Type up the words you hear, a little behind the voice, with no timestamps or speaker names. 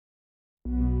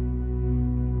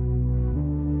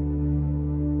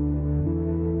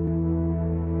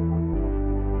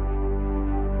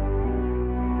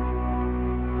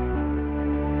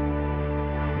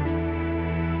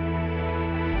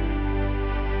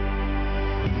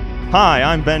Hi,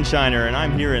 I'm Ben Shiner, and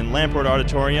I'm here in Lamport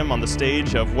Auditorium on the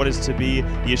stage of what is to be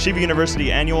the Yeshiva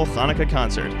University annual Chanukah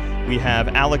concert. We have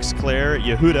Alex, Clare,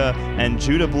 Yehuda, and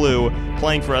Judablue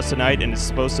playing for us tonight, and it's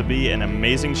supposed to be an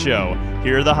amazing show.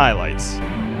 Here are the highlights.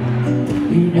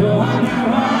 And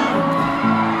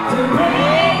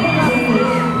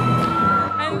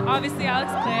obviously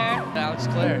Alex Clare. Alex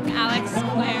Clare. Alex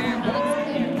Clare.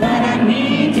 That I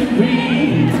need to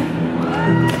breathe.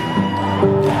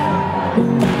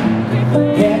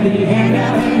 Get the hand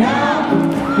out and out.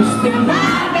 You're still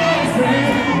my best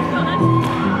friend.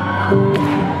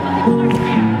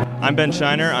 I'm Ben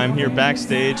Shiner. I'm here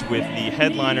backstage with the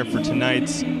headliner for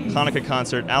tonight's Chanukah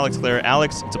concert, Alex Clare.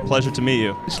 Alex, it's a pleasure to meet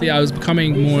you. Actually, I was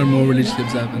becoming more and more religiously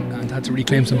observant and had to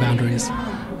reclaim some boundaries.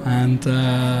 And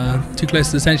too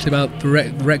close to essentially about the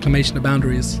reclamation of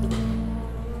boundaries.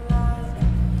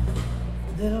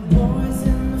 There are boys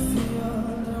in the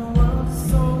field, the world is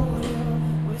so real.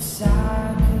 Wish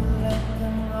I could let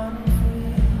them run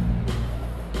free.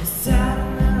 The sad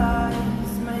in their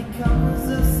lives may come as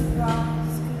a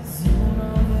surprise, 'cause you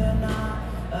know they're not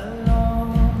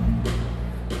alone.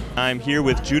 I'm here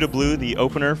with Judablue, the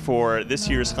opener for this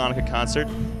year's Chanukah concert.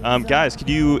 Guys, could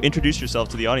you introduce yourself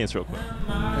to the audience real quick?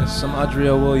 Yes, I'm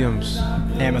Adriel Williams.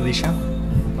 Am Alicia.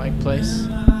 Mike Place.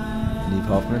 Neve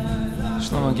Hoffman.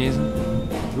 Shlomo Gazen.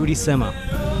 Rudy Sema.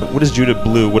 What does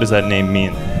Judablue, what does that name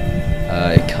mean?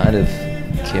 It kind of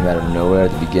came out of nowhere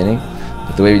at the beginning,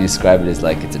 but the way we describe it is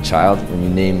like it's a child. When you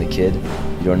name the kid,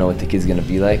 you don't know what the kid's gonna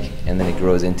be like, and then it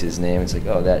grows into his name. It's like,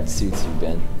 oh, that suits you,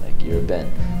 Ben. Like, you're a Ben.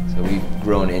 So we've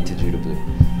grown into Judablue.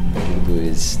 Judablue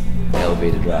is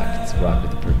elevated rock. It's rock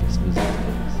with a purpose, music with a purpose.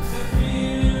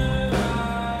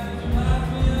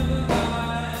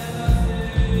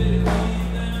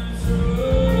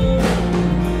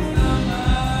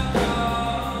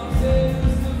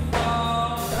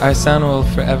 Our sound will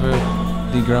forever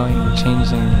be growing and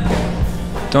changing.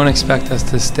 Don't expect us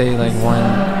to stay like one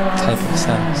type of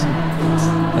sound. So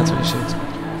that's what you should expect.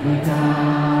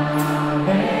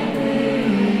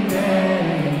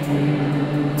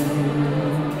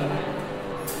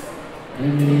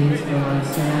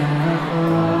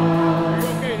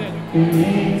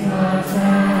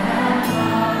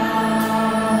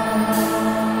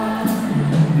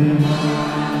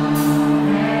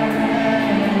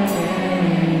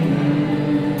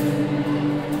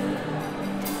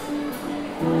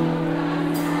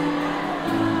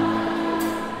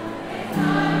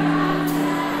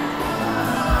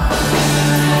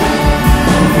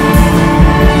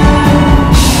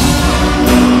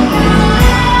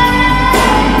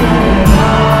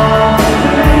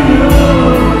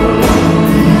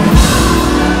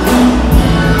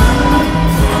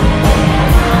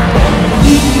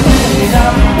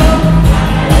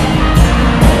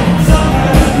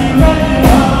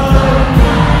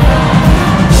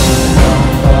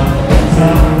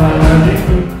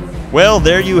 Well,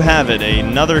 there you have it,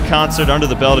 another concert under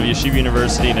the belt of Yeshiva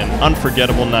University and an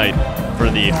unforgettable night for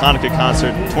the Chanukah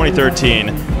concert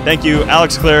 2013. Thank you,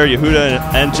 Alex Clare, Yehuda,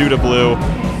 and Judablue.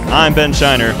 I'm Ben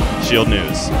Shiner, Shield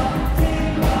News.